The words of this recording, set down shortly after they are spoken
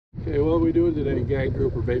Okay, what are we doing today, gag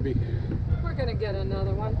grouper baby? We're gonna get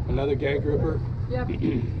another one. Another gag grouper? Yep.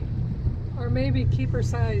 Or maybe keeper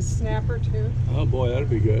size snapper too. Oh boy, that'd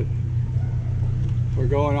be good. We're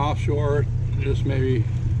going offshore, just maybe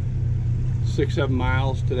 6-7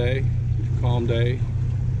 miles today. Calm day.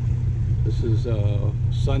 This is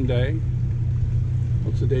Sunday.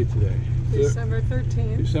 What's the date today? December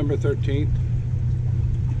 13th. December 13th.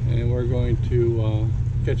 And we're going to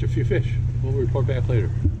catch a few fish. We'll report back later.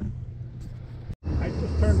 I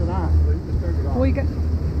just turned it on. You just turned it off. We got,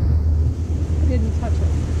 didn't touch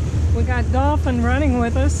it. We got Dolphin running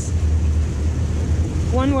with us.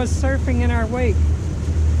 One was surfing in our wake.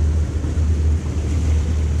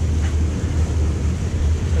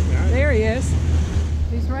 There he is.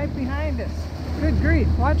 He's right behind us. Good grief.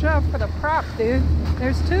 Watch out for the prop, dude.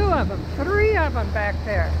 There's 2 of them. 3 of them back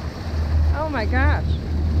there. Oh my gosh.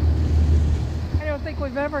 I don't think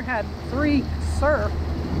we've ever had 3 surf.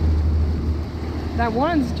 That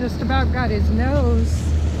one's just about got his nose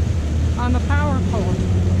on the power pole.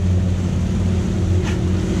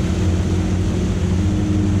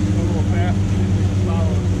 A little fast.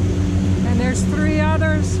 And there's 3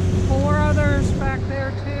 others, 4 others back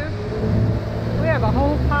there too. We have a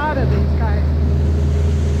whole pod of these guys.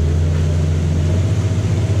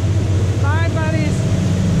 Bye, buddies.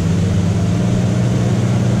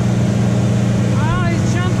 Oh,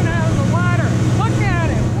 he's jumping out of the water. Look at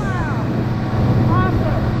him. Wow.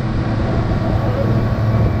 Awesome.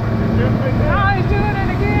 Oh, he's doing it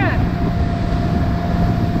again.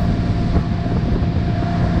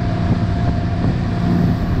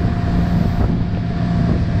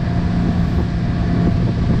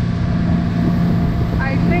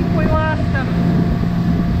 I think we lost him.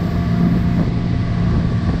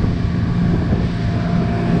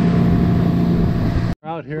 We're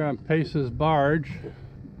out here on Pace's barge.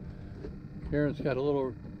 Karen's got a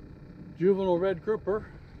little juvenile red grouper,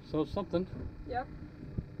 so something. Yep.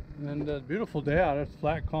 And a beautiful day out. It's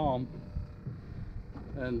flat calm.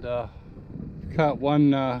 And caught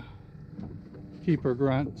one keeper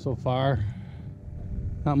grunt so far.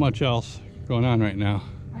 Not much else going on right now.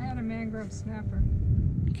 I had a mangrove snapper.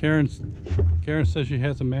 Karen says she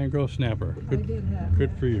has a mangrove snapper. I did have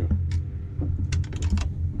Good that. for you.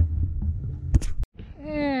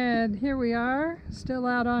 And here we are, still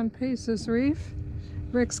out on Pace's Reef.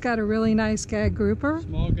 Rick's got a really nice gag grouper,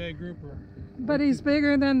 Small gag grouper. but he's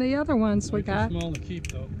bigger than the other ones we Way too got. small to keep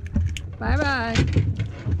though. Bye-bye.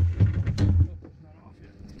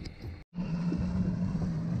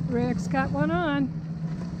 Rick's got one on.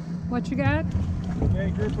 What you got?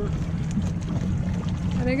 Gag grouper.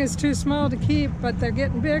 I think it's too small to keep, but they're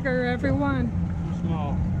getting bigger, every one. Too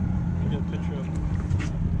small. I'll get a picture of it.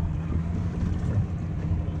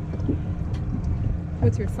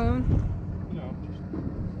 With your phone? No,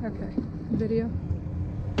 just Okay. Video?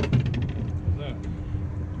 that.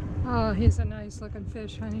 Oh, he's a nice looking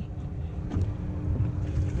fish, honey.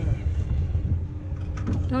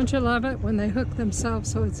 Don't you love it when they hook themselves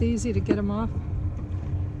so it's easy to get them off?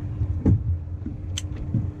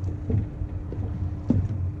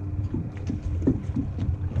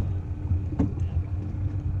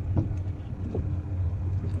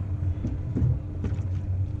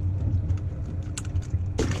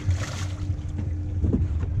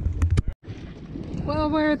 Well,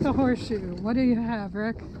 we're at the horseshoe. What do you have,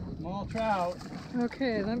 Rick? Small trout.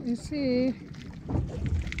 Okay, let me see.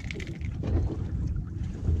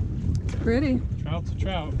 It's pretty. Trout's a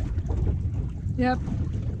trout. Yep.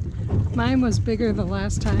 Mine was bigger the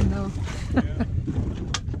last time, though. Yeah.